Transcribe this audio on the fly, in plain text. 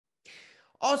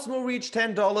OSMO reached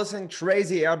 $10 and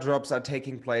crazy airdrops are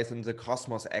taking place in the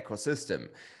Cosmos ecosystem.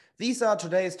 These are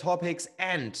today's topics,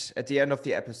 and at the end of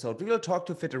the episode, we will talk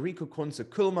to Federico Kunze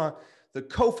Küllmer, the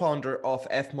co-founder of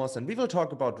Evmos, and we will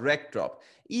talk about Rektdrop,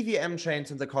 EVM chains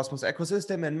in the Cosmos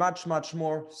ecosystem, and much, much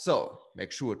more. So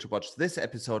make sure to watch this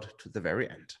episode to the very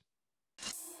end.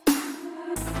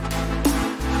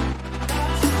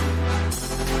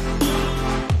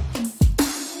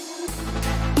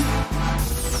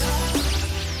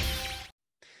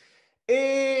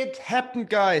 It happened,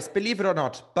 guys, believe it or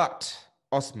not, but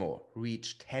OSMO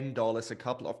reached $10 a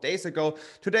couple of days ago.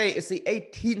 Today is the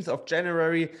 18th of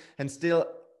January, and still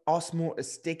OSMO is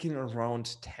sticking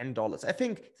around $10. I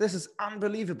think this is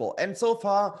unbelievable. And so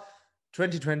far,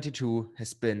 2022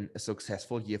 has been a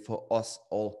successful year for us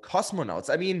all cosmonauts.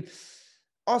 I mean,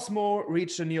 OSMO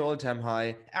reached a new all-time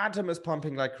high. Atom is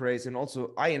pumping like crazy, and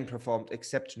also Ion performed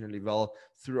exceptionally well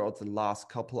throughout the last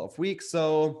couple of weeks.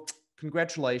 So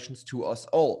congratulations to us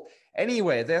all.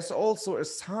 Anyway, there's also a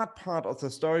sad part of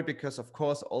the story because, of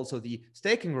course, also the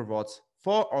staking rewards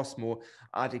for OSMO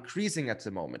are decreasing at the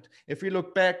moment. If we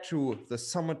look back to the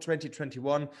summer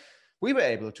 2021, we were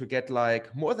able to get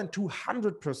like more than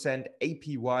 200%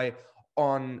 APY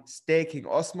on staking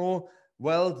OSMO.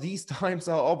 Well, these times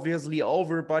are obviously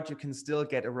over, but you can still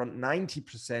get around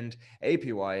 90%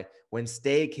 APY when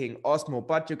staking OSMO.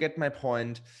 But you get my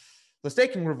point. The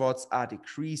staking rewards are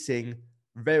decreasing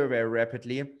very, very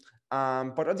rapidly.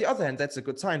 But on the other hand, that's a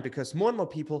good sign because more and more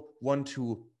people want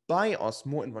to buy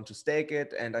OSMO and want to stake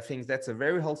it. And I think that's a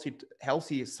very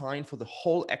healthy sign for the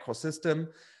whole ecosystem.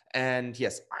 And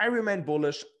yes, I remain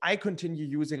bullish. I continue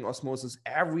using osmosis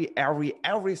every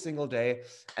single day.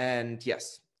 And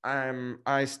yes,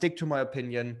 I stick to my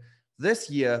opinion. This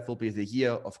year will be the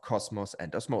year of Cosmos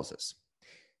and osmosis.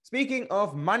 Speaking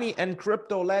of money and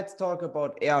crypto, let's talk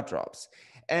about airdrops.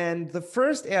 And the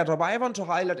first airdrop I want to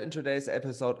highlight in today's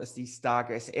episode is the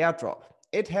Stargaze Airdrop.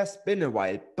 It has been a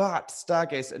while, but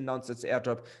Stargaze announced its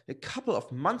airdrop a couple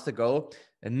of months ago,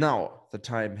 and now the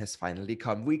time has finally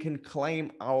come. We can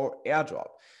claim our airdrop.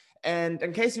 And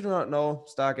in case you do not know,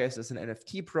 Stargaze is an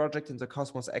NFT project in the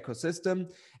Cosmos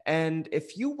ecosystem. And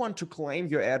if you want to claim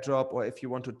your airdrop, or if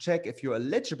you want to check if you're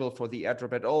eligible for the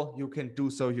airdrop at all, you can do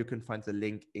so. You can find the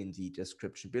link in the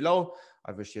description below.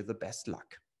 I wish you the best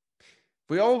luck.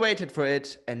 We all waited for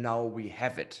it, and now we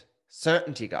have it.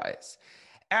 Certainty, guys.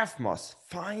 Evmos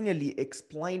finally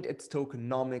explained its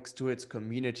tokenomics to its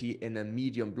community in a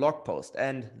Medium blog post.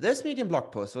 And this Medium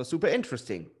blog post was super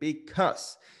interesting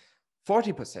because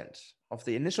 40% of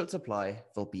the initial supply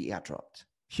will be airdropped.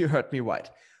 You heard me right.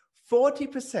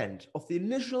 40% of the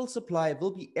initial supply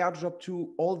will be airdropped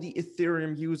to all the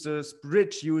Ethereum users,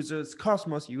 Bridge users,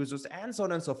 Cosmos users, and so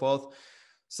on and so forth.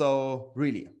 So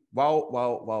really,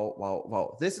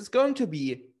 wow. This is going to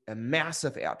be a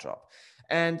massive airdrop.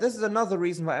 And this is another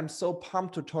reason why I'm so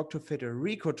pumped to talk to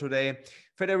Federico today.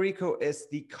 Federico is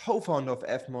the co-founder of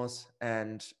Evmos,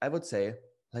 and I would say,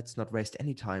 let's not waste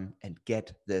any time and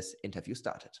get this interview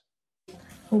started.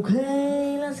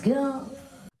 Okay, let's go.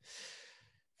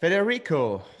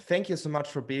 Federico, thank you so much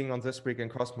for being on This Week in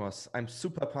Cosmos. I'm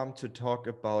super pumped to talk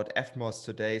about Evmos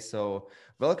today, so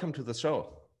welcome to the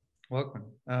show. Welcome.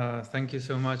 Thank you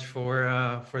so much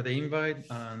for the invite,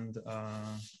 and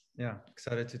yeah,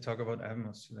 excited to talk about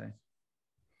Evmos today.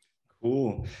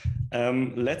 Cool.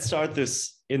 Let's start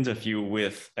this interview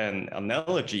with an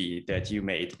analogy that you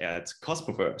made at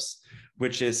Cosmoverse,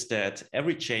 which is that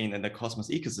every chain in the Cosmos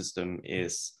ecosystem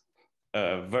is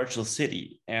a virtual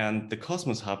city, and the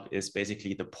Cosmos Hub is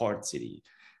basically the port city.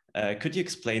 Could you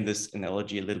explain this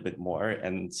analogy a little bit more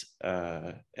and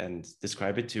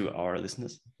describe it to our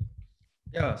listeners?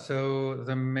 Yeah. So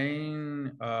the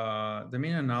main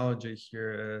analogy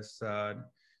here is that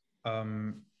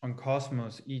on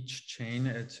Cosmos, each chain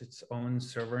is its own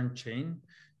sovereign chain,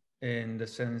 in the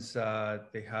sense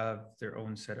that they have their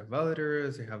own set of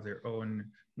validators, they have their own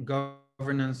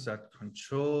governance that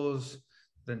controls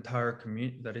the entire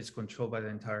community, that is controlled by the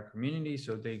entire community.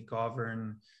 So they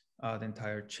govern the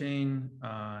entire chain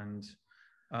and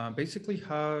basically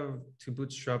have to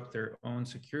bootstrap their own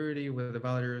security with the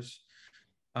validators.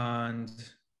 And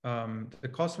the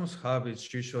Cosmos Hub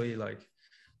is usually like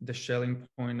the shelling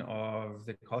point of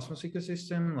the Cosmos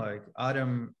ecosystem. Like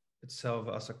Atom itself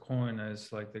as a coin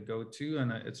is like the go-to,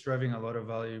 and it's driving a lot of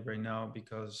value right now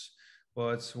because,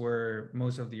 well, it's where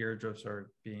most of the airdrops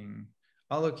are being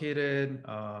allocated.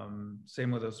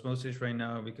 Same with osmosis right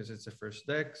now because it's the first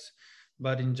DEX.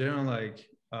 But in general, like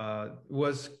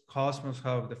was Cosmos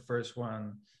Hub the first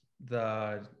one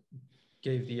that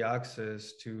gave the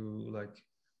access to like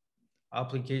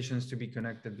applications to be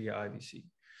connected via IBC.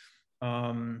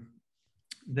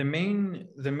 the main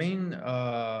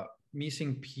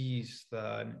missing piece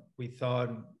that we thought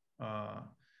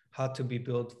had to be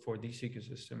built for this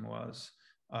ecosystem was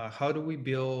how do we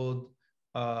build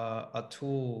a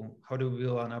tool, how do we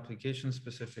build an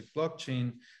application-specific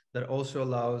blockchain that also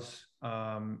allows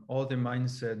all the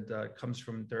mindset that comes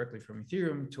directly from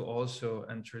Ethereum to also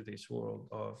enter this world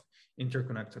of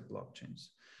interconnected blockchains.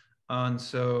 And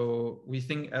so we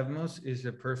think Evmos is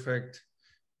a perfect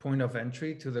point of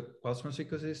entry to the Cosmos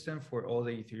ecosystem for all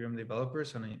the Ethereum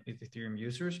developers and Ethereum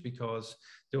users, because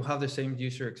they'll have the same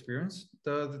user experience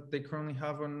that they currently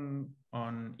have on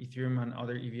Ethereum and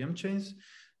other EVM chains,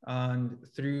 and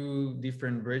through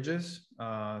different bridges.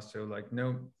 So like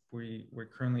we're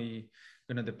currently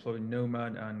going to deploy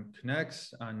Nomad and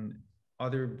Connects, and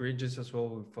other bridges as well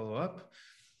will follow up.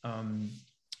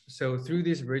 So through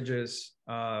these bridges,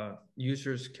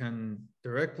 users can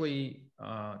directly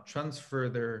transfer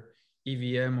their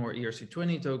EVM or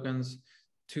ERC20 tokens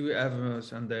to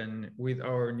Evmos, and then with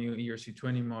our new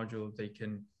ERC20 module, they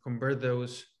can convert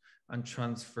those and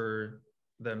transfer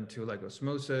them to like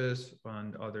Osmosis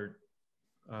and other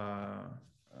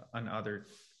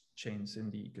chains in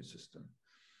the ecosystem.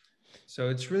 So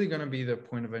it's really going to be the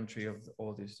point of entry of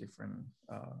all these different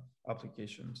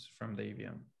applications from the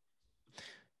EVM.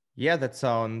 Yeah, that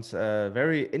sounds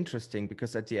very interesting,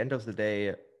 because at the end of the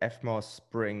day, Evmos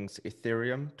brings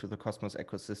Ethereum to the Cosmos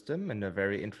ecosystem in a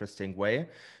very interesting way.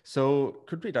 So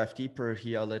could we dive deeper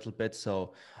here a little bit?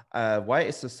 So why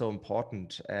is this so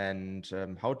important, and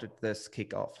how did this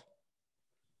kick off?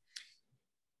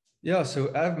 Yeah, so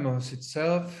Evmos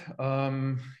itself,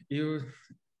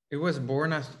 it was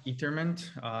born as Ethermint.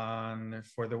 And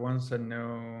for the ones that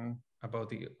know about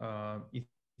the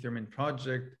Ethermint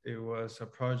project, it was a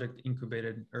project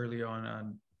incubated early on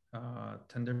at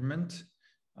Tendermint,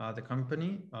 the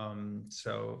company.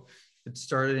 So it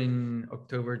started in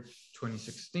October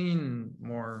 2016,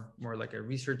 more like a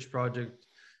research project.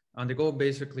 And the goal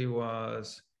basically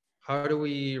was, how do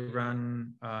we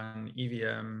run an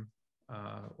EVM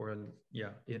an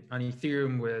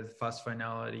Ethereum with fast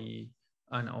finality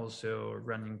and also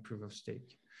running proof of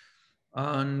stake?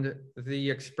 And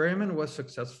the experiment was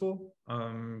successful,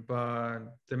 but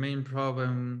the main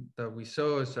problem that we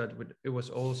saw is that it was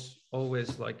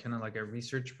always like kind of like a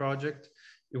research project.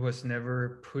 It was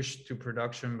never pushed to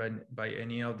production by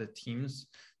any of the teams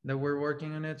that were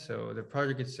working on it. So the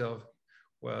project itself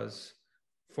was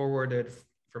forwarded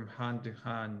from hand to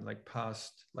hand, like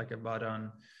passed like a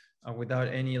baton, without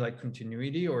any like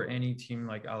continuity or any team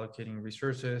like allocating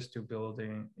resources to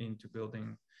building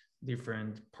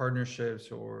different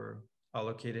partnerships or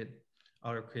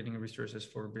allocating resources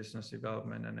for business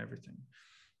development and everything.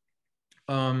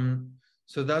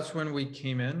 So that's when we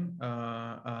came in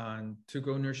and took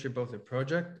ownership of the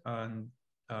project and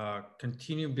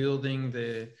continue building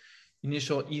the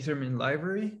initial Ethermint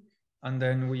library. And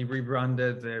then we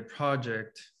rebranded the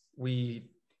project.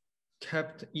 We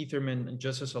kept Ethermint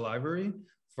just as a library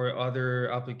for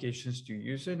other applications to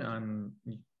use it and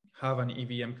have an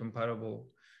EVM compatible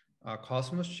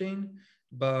Cosmos chain.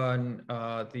 But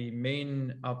the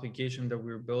main application that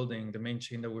we're building, the main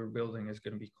chain that we're building, is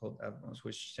going to be called Evmos,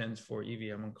 which stands for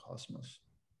EVM on Cosmos.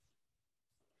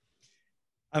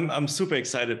 I'm super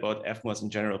excited about Evmos in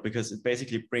general, because it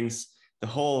basically brings the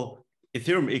whole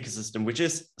Ethereum ecosystem, which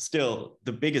is still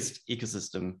the biggest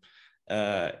ecosystem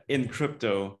in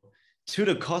crypto, to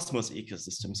the Cosmos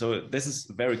ecosystem. So this is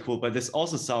very cool, but this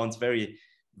also sounds very,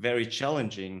 very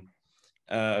challenging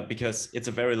because it's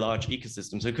a very large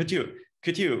ecosystem. So could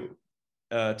you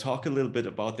talk a little bit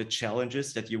about the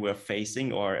challenges that you were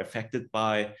facing or affected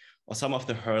by, or some of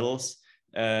the hurdles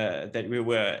that we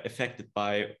were affected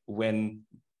by when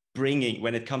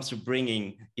it comes to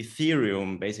bringing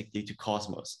Ethereum basically to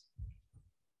Cosmos?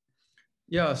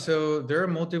 Yeah, so there are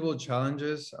multiple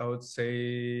challenges. I would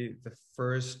say the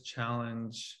first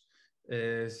challenge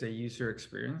is the user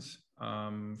experience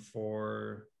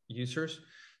for users.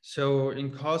 So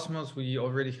in Cosmos, we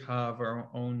already have our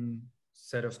own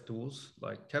set of tools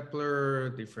like Kepler,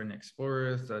 different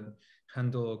explorers that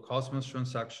handle Cosmos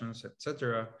transactions,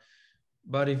 etc.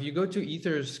 But if you go to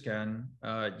Etherscan,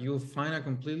 you'll find a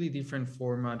completely different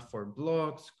format for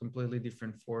blocks, completely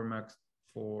different format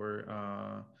for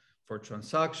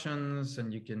transactions,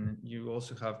 and you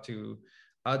also have to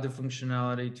add the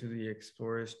functionality to the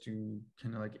explorers to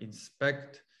kind of like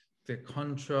inspect the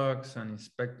contracts and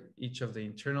inspect each of the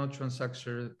internal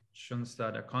transactions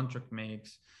that a contract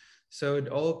makes. So it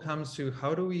all comes to,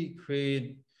 how do we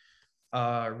create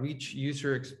a rich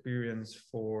user experience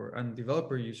and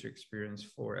developer user experience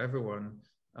for everyone,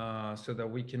 so that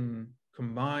we can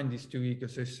combine these two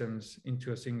ecosystems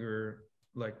into a single,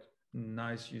 like,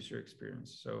 nice user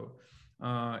experience. So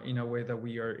in a way that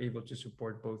we are able to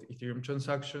support both Ethereum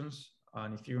transactions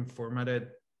and Ethereum formatted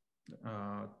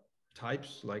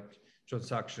types like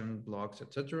transaction blocks,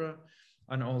 etc.,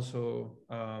 and also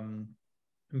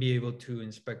be able to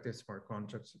inspect the smart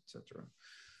contracts, etc.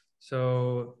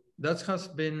 So that has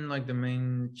been like the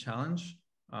main challenge,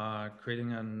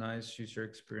 creating a nice user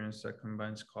experience that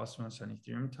combines Cosmos and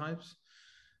Ethereum types.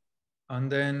 And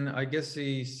then I guess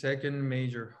the second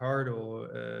major hurdle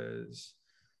is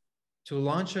to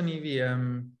launch an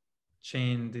EVM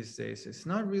chain these days. It's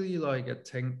not really like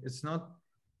it's not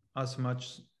as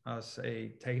much as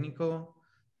a technical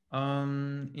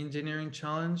engineering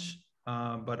challenge,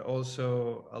 but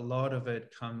also a lot of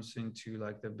it comes into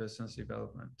like the business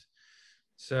development.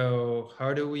 So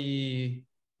how do we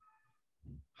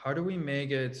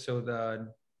make it so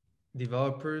that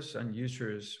developers and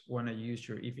users want to use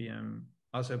your EVM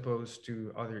as opposed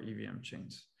to other EVM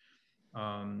chains?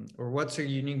 Or what's a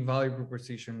unique value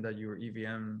proposition that your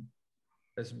EVM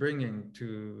is bringing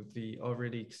to the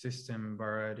already existing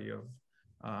variety of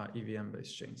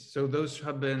EVM-based chains? So those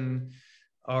have been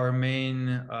our main,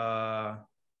 I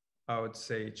would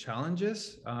say,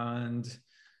 challenges. And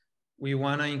we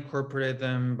want to incorporate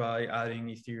them by adding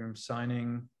Ethereum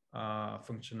signing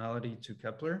functionality to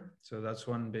Kepler. So that's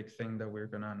one big thing that we're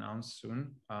going to announce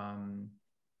soon,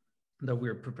 that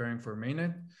we're preparing for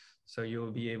mainnet. So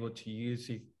you'll be able to use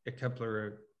a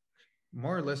Kepler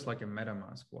more or less like a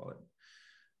MetaMask wallet.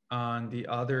 And the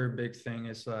other big thing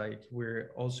is like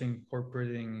we're also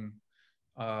incorporating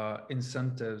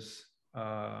incentives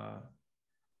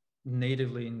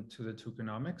natively into the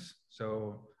tokenomics.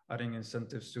 So adding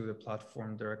incentives to the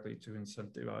platform directly to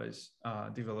incentivize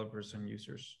developers and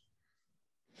users.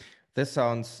 This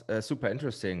sounds super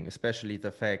interesting, especially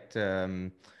the fact,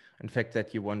 in fact,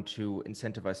 that you want to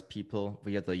incentivize people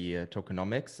via the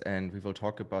tokenomics, and we will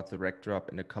talk about the Rektdrop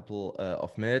in a couple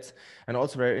of minutes. And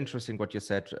also very interesting what you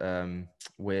said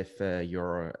with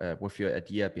your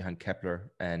idea behind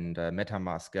Kepler and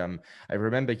MetaMask. I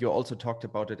remember you also talked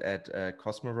about it at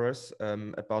Cosmoverse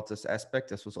about this aspect.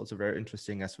 This was also very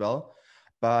interesting as well.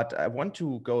 But I want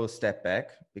to go a step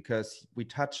back because we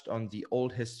touched on the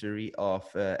old history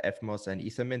of Evmos and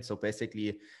Ethermint. So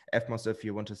basically, Evmos, if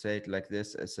you want to say it like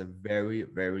this, is a very,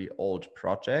 very old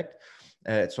project.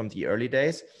 It's from the early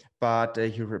days, but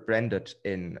you rebranded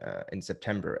in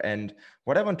September. And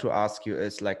what I want to ask you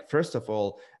is, like, first of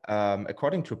all,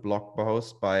 according to a blog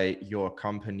post by your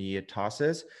company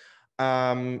Tarsis,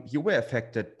 you were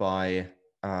affected by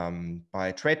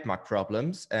trademark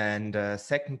problems. And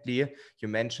secondly, you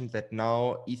mentioned that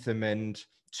now Ethermint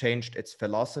changed its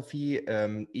philosophy.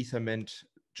 Ethermint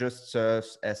just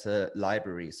serves as a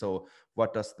library. So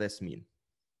what does this mean?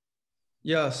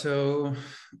 Yeah, so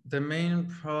the main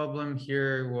problem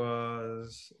here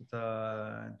was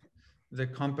the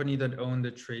company that owned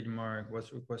the trademark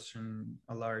was requesting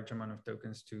a large amount of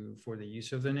tokens for the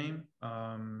use of the name.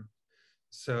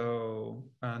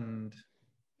 And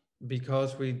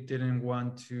because we didn't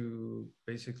want to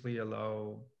basically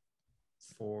allow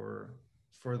for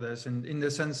this, and in the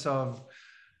sense of,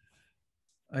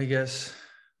 I guess,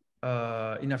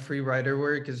 in a free rider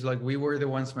work, is like we were the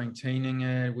ones maintaining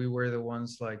it. We were the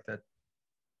ones like that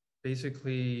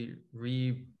basically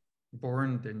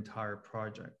reborn the entire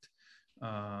project.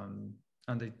 And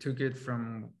they took it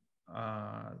from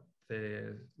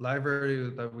the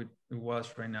library that it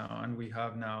was right now, and we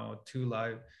have now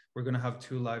we're going to have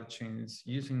 2 live chains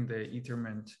using the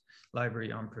Ethermint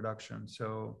library on production.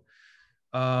 So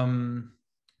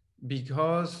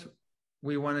because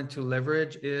we wanted to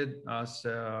leverage it as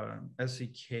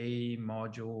SDK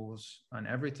modules and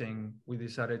everything, we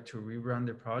decided to rerun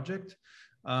the project.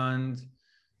 And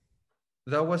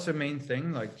that was the main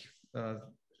thing, like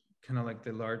kind of like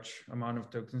the large amount of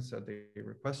tokens that they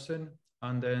requested.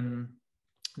 And then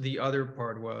the other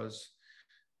part was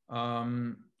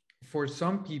for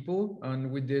some people,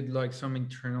 and we did like some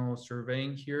internal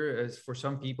surveying here, is for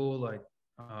some people, like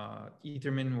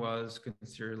Ethermint was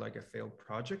considered like a failed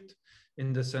project,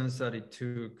 in the sense that it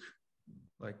took,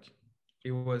 like,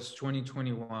 it was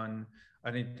 2021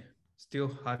 and it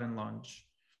still hadn't launched.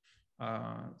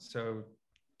 So it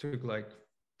took like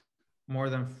more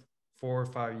than 4 or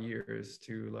 5 years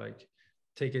to like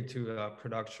take it to a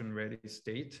production ready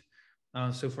state.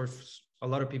 So for a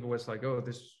lot of people, was like, oh,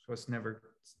 this was never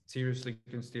seriously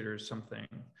considered something.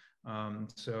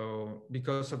 So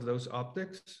because of those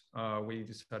optics, we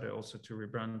decided also to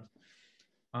rebrand.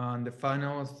 And the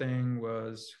final thing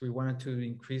was we wanted to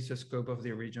increase the scope of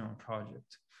the original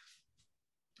project.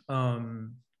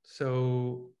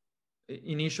 So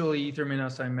initially Ethermint,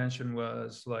 as I mentioned,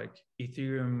 was like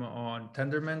Ethereum on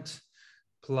Tendermint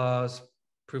plus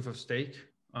proof of stake.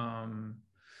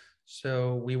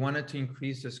 So we wanted to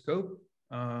increase the scope,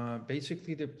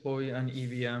 basically deploy an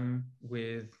EVM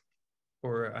with,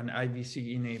 or an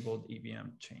IBC enabled EVM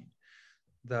chain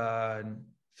that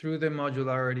through the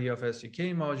modularity of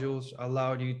SDK modules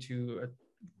allowed you to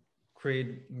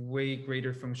create way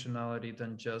greater functionality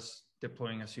than just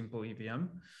deploying a simple EVM.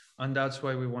 And that's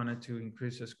why we wanted to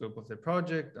increase the scope of the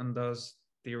project. And thus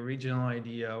the original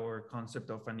idea or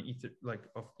concept of an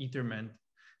Ethermint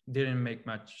didn't make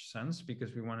much sense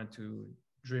because we wanted to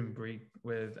dream big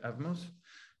with Evmos.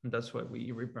 And that's why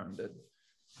we rebranded.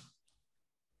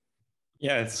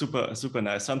 Yeah, it's super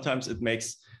nice. Sometimes it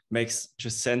makes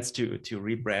just sense to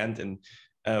rebrand and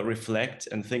reflect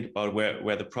and think about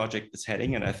where the project is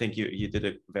heading. And I think you did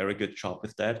a very good job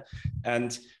with that.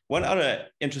 And one other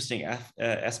interesting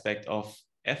aspect of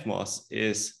Evmos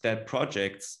is that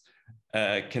projects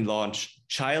can launch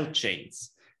child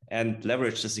chains and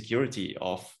leverage the security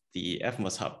of the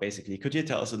Evmos hub, basically. Could you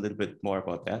tell us a little bit more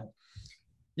about that?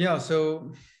 Yeah,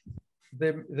 so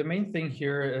the main thing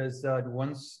here is that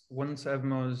once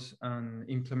Evmos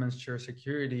implements shared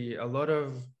security, a lot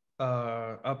of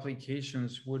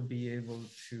applications would be able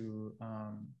to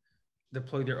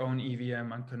deploy their own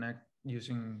EVM and connect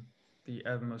using the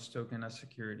Evmos token as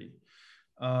security.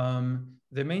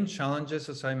 The main challenges,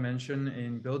 as I mentioned,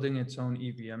 in building its own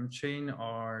EVM chain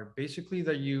are basically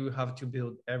that you have to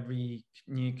build every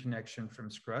new connection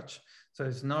from scratch. So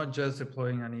it's not just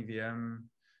deploying an EVM,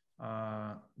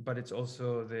 but it's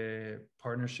also the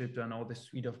partnership and all the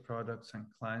suite of products and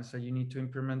clients that you need to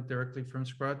implement directly from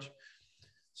scratch.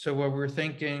 So what we're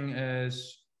thinking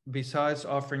is, besides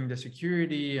offering the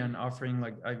security and offering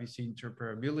like IBC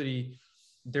interoperability,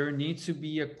 there needs to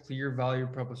be a clear value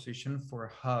proposition for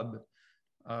a hub,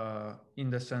 in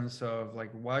the sense of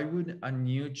like, why would a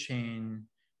new chain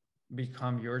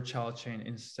become your child chain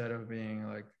instead of being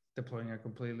like deploying a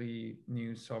completely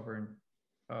new sovereign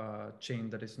chain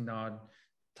that is not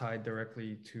tied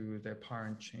directly to the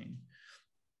parent chain.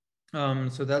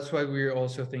 So that's why we're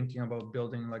also thinking about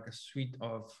building like a suite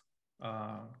of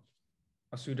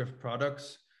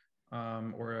products,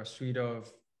 or a suite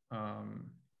of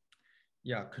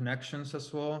connections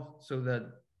as well, so that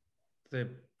the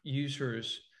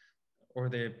users or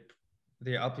the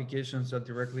applications that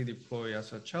directly deploy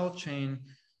as a child chain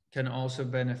can also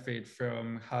benefit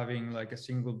from having like a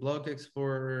single block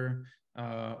explorer,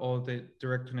 all the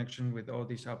direct connection with all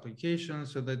these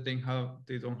applications, so that they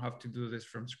don't have to do this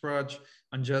from scratch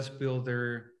and just build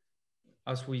their,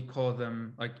 as we call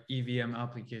them, like EVM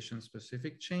application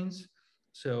specific chains.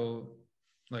 So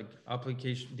like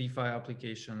DeFi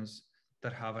applications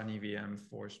that have an EVM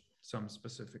for some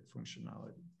specific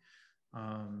functionality.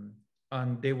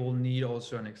 And they will need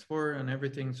also an explorer and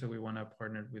everything. So we want to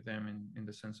partner with them in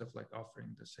the sense of like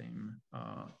offering the same,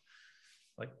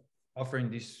 offering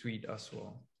this suite as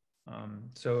well.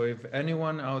 So if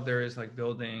anyone out there is like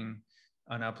building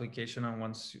an application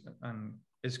and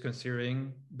is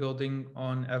considering building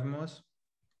on Evmos,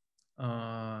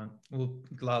 we'll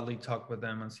gladly talk with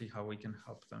them and see how we can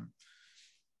help them.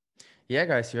 Yeah,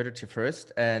 guys, you heard it here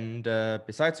first. And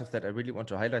besides of that, I really want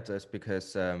to highlight this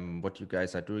because what you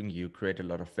guys are doing, you create a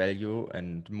lot of value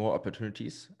and more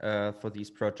opportunities for these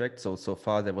projects. So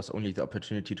far, there was only the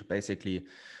opportunity to basically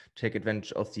take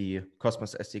advantage of the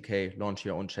Cosmos SDK, launch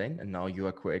your own chain, and now you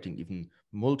are creating even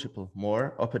multiple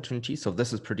more opportunities. So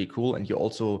this is pretty cool. And you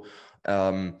also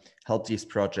help these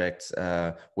projects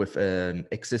with an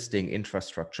existing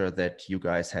infrastructure that you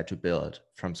guys had to build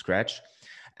from scratch.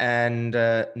 And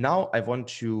now I want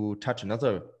to touch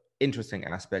another interesting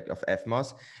aspect of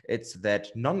Evmos. It's that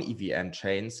non-EVM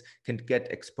chains can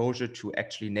get exposure to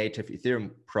actually native Ethereum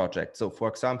projects. So for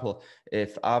example,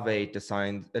 if Aave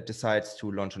decides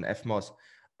to launch an Evmos,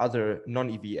 other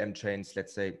non-EVM chains,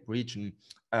 let's say region,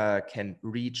 can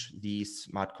reach these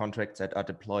smart contracts that are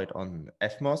deployed on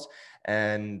Evmos.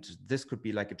 And this could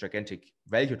be like a gigantic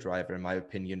value driver, in my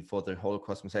opinion, for the whole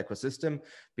Cosmos ecosystem,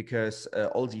 because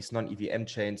all these non-EVM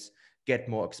chains get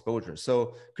more exposure.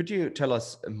 So could you tell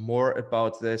us more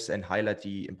about this and highlight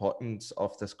the importance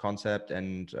of this concept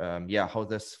and how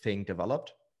this thing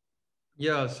developed?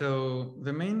 Yeah, so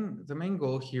the main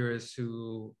goal here is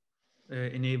to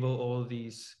enable all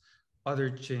these other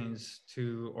chains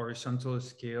to horizontal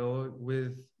scale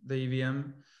with the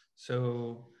EVM.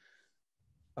 So,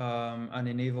 and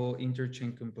enable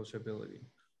interchain composability.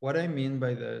 What I mean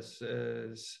by this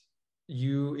is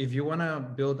if you want to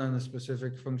build on a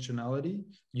specific functionality,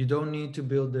 you don't need to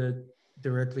build it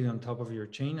directly on top of your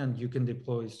chain, and you can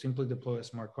simply deploy a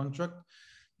smart contract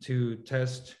to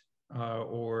test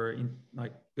or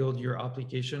like build your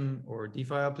application or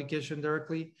DeFi application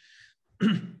directly.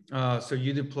 So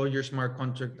you deploy your smart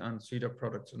contract and suite of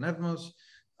products on Evmos,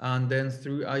 and then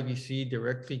through IBC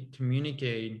directly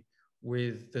communicate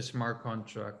with the smart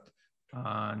contract,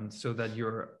 and so that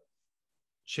your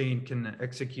chain can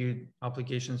execute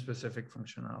application-specific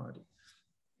functionality.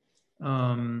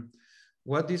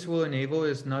 What this will enable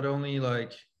is not only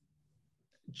like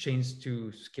chains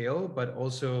to scale, but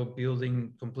also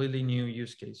building completely new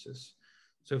use cases.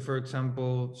 So for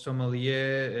example,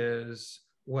 Sommelier is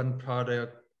one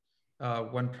project that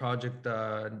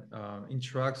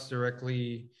interacts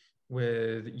directly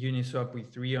with Uniswap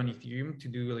v3 on Ethereum to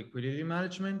do liquidity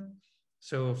management.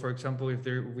 So for example, if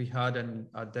we had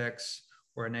a DEX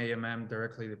or an AMM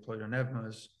directly deployed on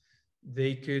Evmos,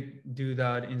 they could do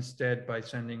that instead by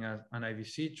sending an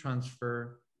IBC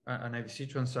transfer, an IBC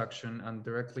transaction, and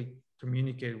directly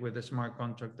communicate with the smart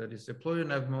contract that is deployed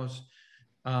on Evmos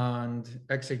and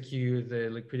execute the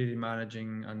liquidity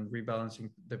managing and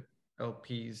rebalancing the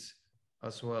LPs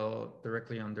as well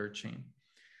directly on their chain.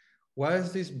 Why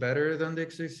is this better than the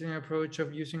existing approach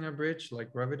of using a bridge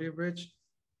like Gravity Bridge?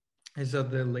 Is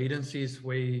that the latency is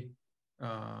way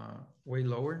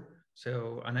lower.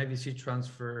 So an IBC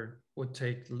transfer would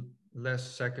take less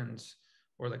seconds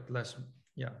or like less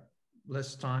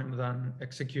time than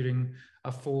executing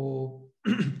a full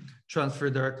transfer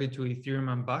directly to Ethereum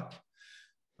and back.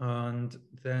 And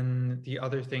then the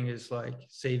other thing is like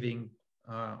saving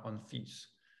on fees.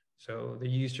 So the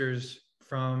users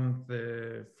from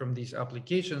these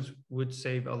applications would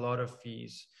save a lot of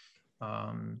fees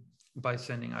by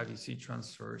sending IBC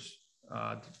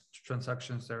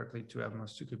transactions directly to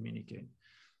Evmos to communicate.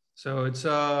 So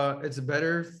it's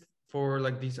better for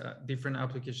like these different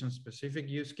application-specific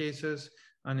use cases,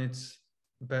 and it's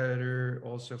better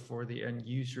also for the end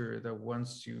user that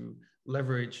wants to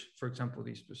leverage, for example,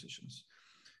 these positions.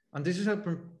 And this is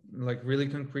a like really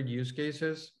concrete use case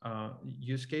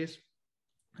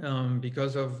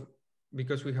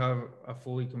because we have a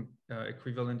fully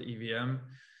equivalent EVM.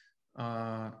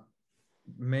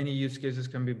 Many use cases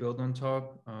can be built on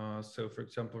top. So for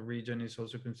example, Regen is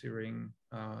also considering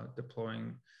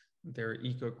deploying their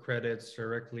eco credits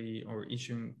directly or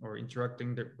issuing or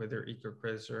interacting with their eco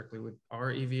credits directly with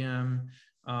our EVM.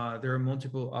 There are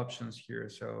multiple options here.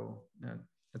 So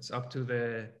it's up to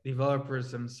the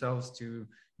developers themselves to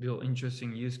build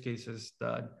interesting use cases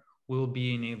that will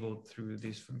be enabled through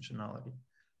this functionality.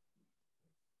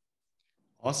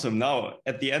 Awesome. Now,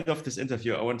 at the end of this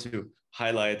interview, I want to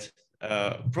highlight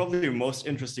probably the most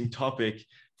interesting topic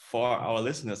for our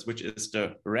listeners, which is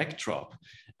the Rektdrop.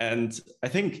 And I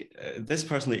think this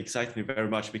personally excites me very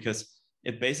much because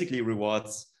it basically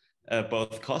rewards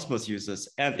both Cosmos users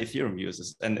and Ethereum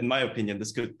users. And in my opinion,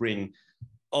 this could bring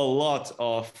a lot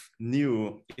of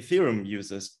new Ethereum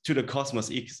users to the Cosmos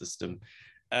ecosystem.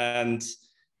 And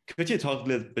could you talk a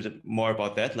little bit more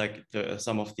about that, like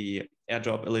some of the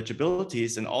airdrop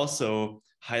eligibilities, and also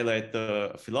highlight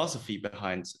the philosophy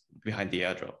behind the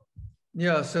airdrop?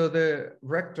 Yeah, so the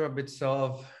Rektdrop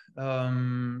itself,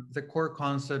 the core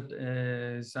concept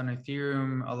is on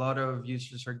Ethereum. A lot of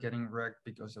users are getting wrecked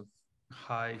because of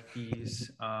high fees.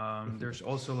 There's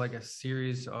also like a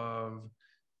series of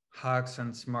hacks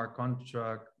and smart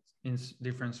contract in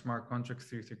different smart contracts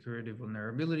through security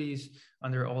vulnerabilities.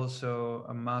 And there are also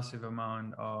a massive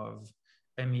amount of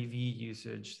MEV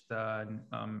usage that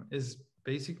is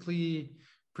basically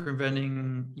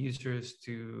preventing users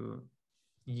to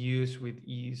use with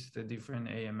ease the different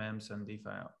AMMs and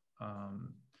DeFi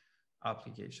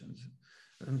applications.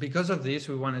 And because of this,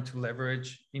 we wanted to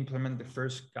implement the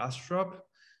first gas drop.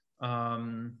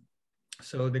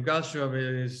 So the gas drop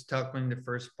is tackling the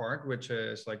first part, which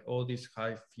is like all these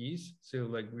high fees. So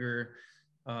like we're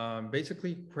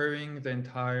basically querying the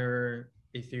entire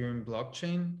Ethereum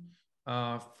blockchain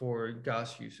for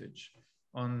gas usage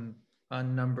on a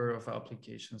number of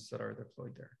applications that are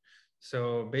deployed there.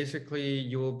 So basically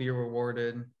you will be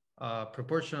rewarded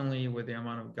proportionally with the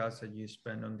amount of gas that you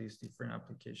spend on these different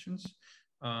applications.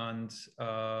 And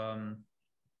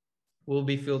we'll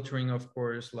be filtering, of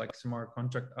course, like smart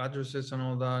contract addresses and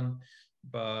all that,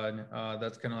 but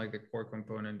that's kind of like the core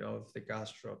component of the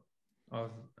gas drop,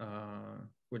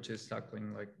 which is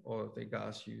tackling like all of the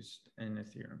gas used in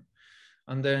Ethereum.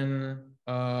 And then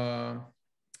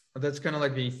that's kind of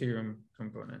like the Ethereum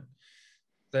component.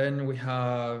 Then we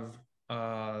have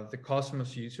the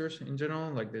Cosmos users in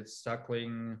general, like it's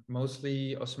tackling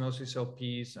mostly Osmosis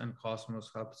LPs and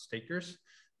Cosmos Hub stakers.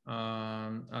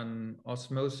 And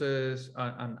Osmosis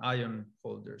and Ion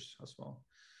holders as well.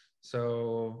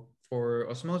 So for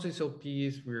Osmosis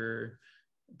LPs, we're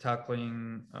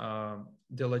tackling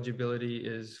the eligibility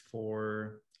is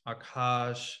for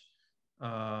Akash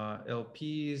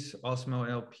LPs, OSMO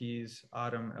LPs,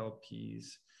 Atom LPs,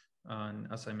 and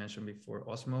as I mentioned before,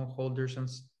 OSMO holders and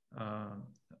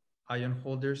ION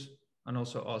holders, and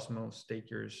also OSMO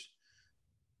stakers.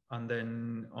 And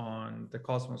then on the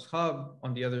Cosmos Hub,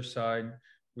 on the other side,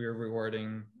 we're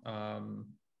rewarding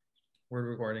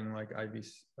like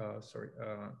IBC,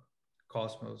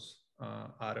 Cosmos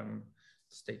Atom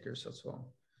stakers as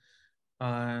well.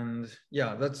 And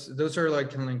yeah, those are like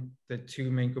kind of like the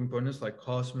two main components, like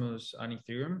Cosmos and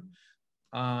Ethereum.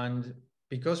 And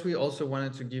because we also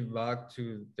wanted to give back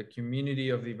to the community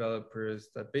of developers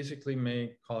that basically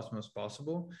make Cosmos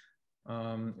possible,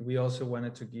 we also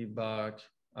wanted to give back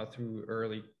through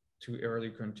early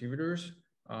contributors,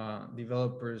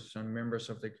 developers and members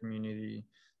of the community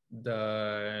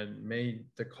that made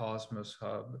the Cosmos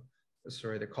Hub,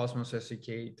 the Cosmos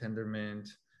SDK, Tendermint,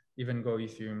 even Go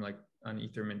Ethereum, like an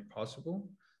Ethermint possible.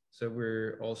 So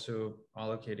we're also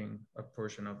allocating a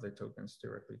portion of the tokens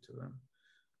directly to them.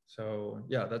 So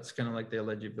yeah, that's kind of like the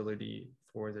eligibility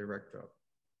for the Rektdrop.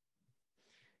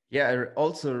 Yeah, I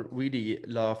also really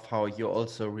love how you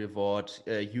also reward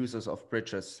users of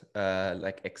bridges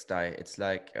like XDAI. It's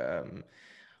like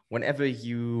whenever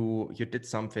you did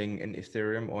something in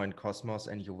Ethereum or in Cosmos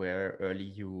and you were early,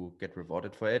 you get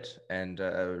rewarded for it. And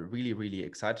really, really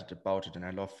excited about it. And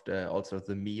I loved also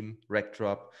the meme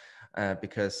Rektdrop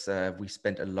because we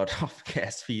spent a lot of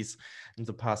gas fees in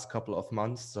the past couple of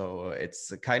months. So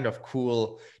it's kind of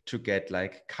cool to get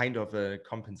like kind of a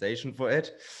compensation for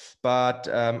it. But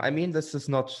I mean, this is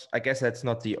not, I guess that's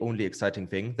not the only exciting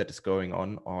thing that is going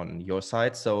on your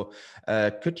side. So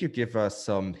could you give us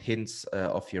some hints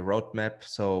of your roadmap?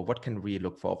 So what can we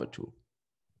look forward to?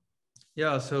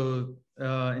 Yeah, so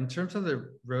in terms of the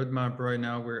roadmap right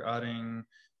now,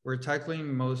 we're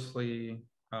tackling mostly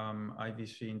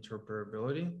IBC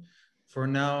interoperability. For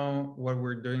now, what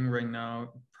we're doing right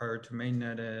now prior to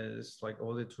mainnet is like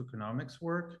all the tokenomics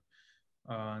work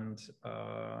and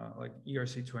like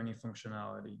ERC20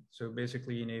 functionality. So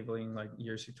basically enabling like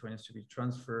ERC20s to be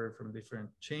transferred from different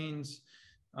chains,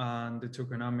 and the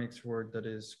tokenomics work that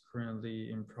is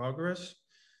currently in progress.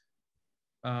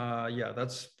 Yeah,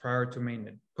 that's prior to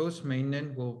mainnet. Post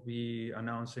mainnet, we'll be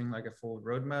announcing like a full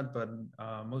roadmap, but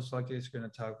most likely it's going to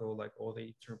tackle like all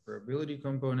the interoperability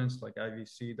components like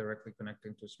IBC directly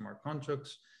connecting to smart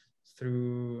contracts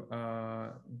through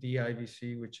the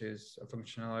IBC, which is a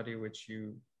functionality which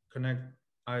you connect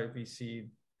IBC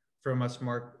from a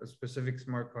specific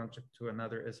smart contract to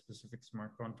another specific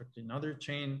smart contract in another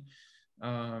chain.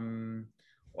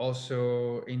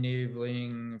 Also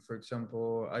enabling, for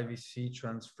example, IBC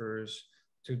transfers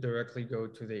to directly go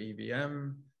to the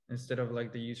EVM instead of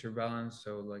like the user balance.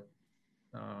 So like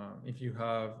if you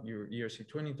have your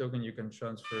ERC20 token, you can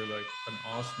transfer like an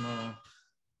OSMO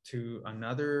to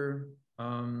another,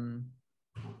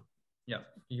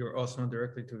 your OSMO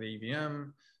directly to the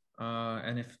EVM,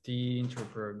 NFT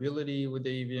interoperability with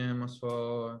the EVM as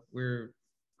well. We're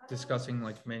discussing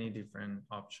like many different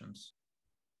options.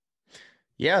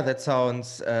 Yeah, that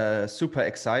sounds super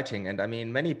exciting. And I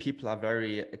mean, many people are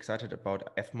very excited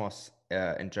about Evmos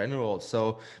in general.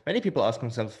 So many people ask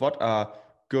themselves, what are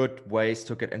good ways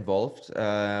to get involved?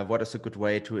 What is a good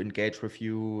way to engage with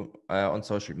you on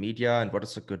social media? And what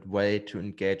is a good way to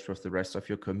engage with the rest of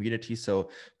your community?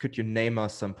 So could you name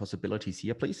us some possibilities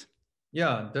here, please?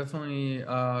 Yeah, definitely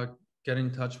get in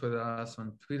touch with us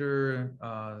on Twitter.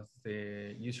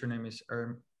 The username is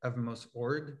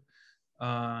evmos.org.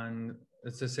 And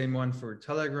it's the same one for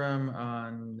Telegram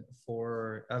and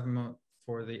for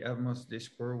the Evmos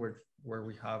Discord, where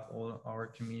we have all our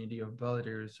community of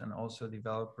validators and also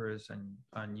developers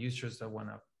and users that want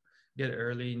to get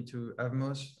early into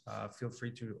Evmos. Feel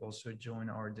free to also join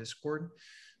our Discord.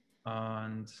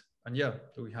 And yeah,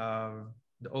 we have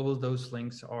all of those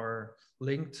links are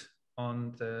linked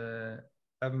on the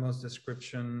Evmos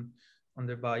description on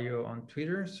the bio on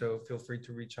Twitter. So feel free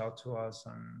to reach out to us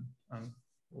and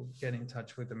we'll get in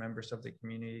touch with the members of the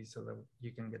community so that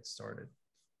you can get started.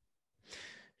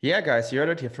 Yeah, guys, you heard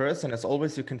it here first. And as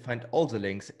always, you can find all the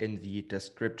links in the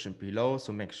description below.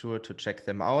 So make sure to check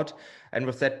them out. And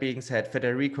with that being said,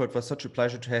 Federico, it was such a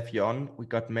pleasure to have you on. We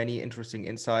got many interesting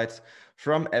insights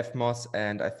from Evmos,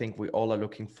 and I think we all are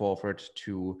looking forward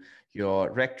to your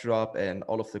Rektdrop and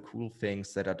all of the cool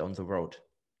things that are down the road.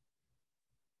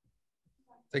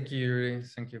 Thank you, JURI.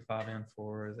 Thank you, Fabian,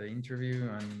 for the interview,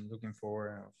 and looking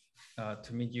forward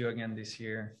to meet you again this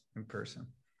year in person.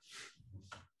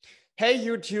 Hey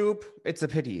YouTube, it's a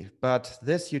pity, but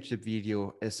this YouTube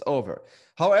video is over.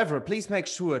 However, please make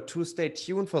sure to stay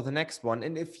tuned for the next one.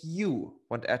 And if you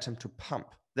want Atom to pump,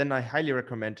 then I highly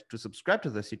recommend to subscribe to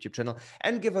this YouTube channel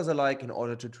and give us a like in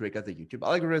order to trigger the YouTube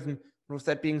algorithm. And with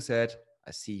that being said,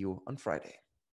 I see you on Friday.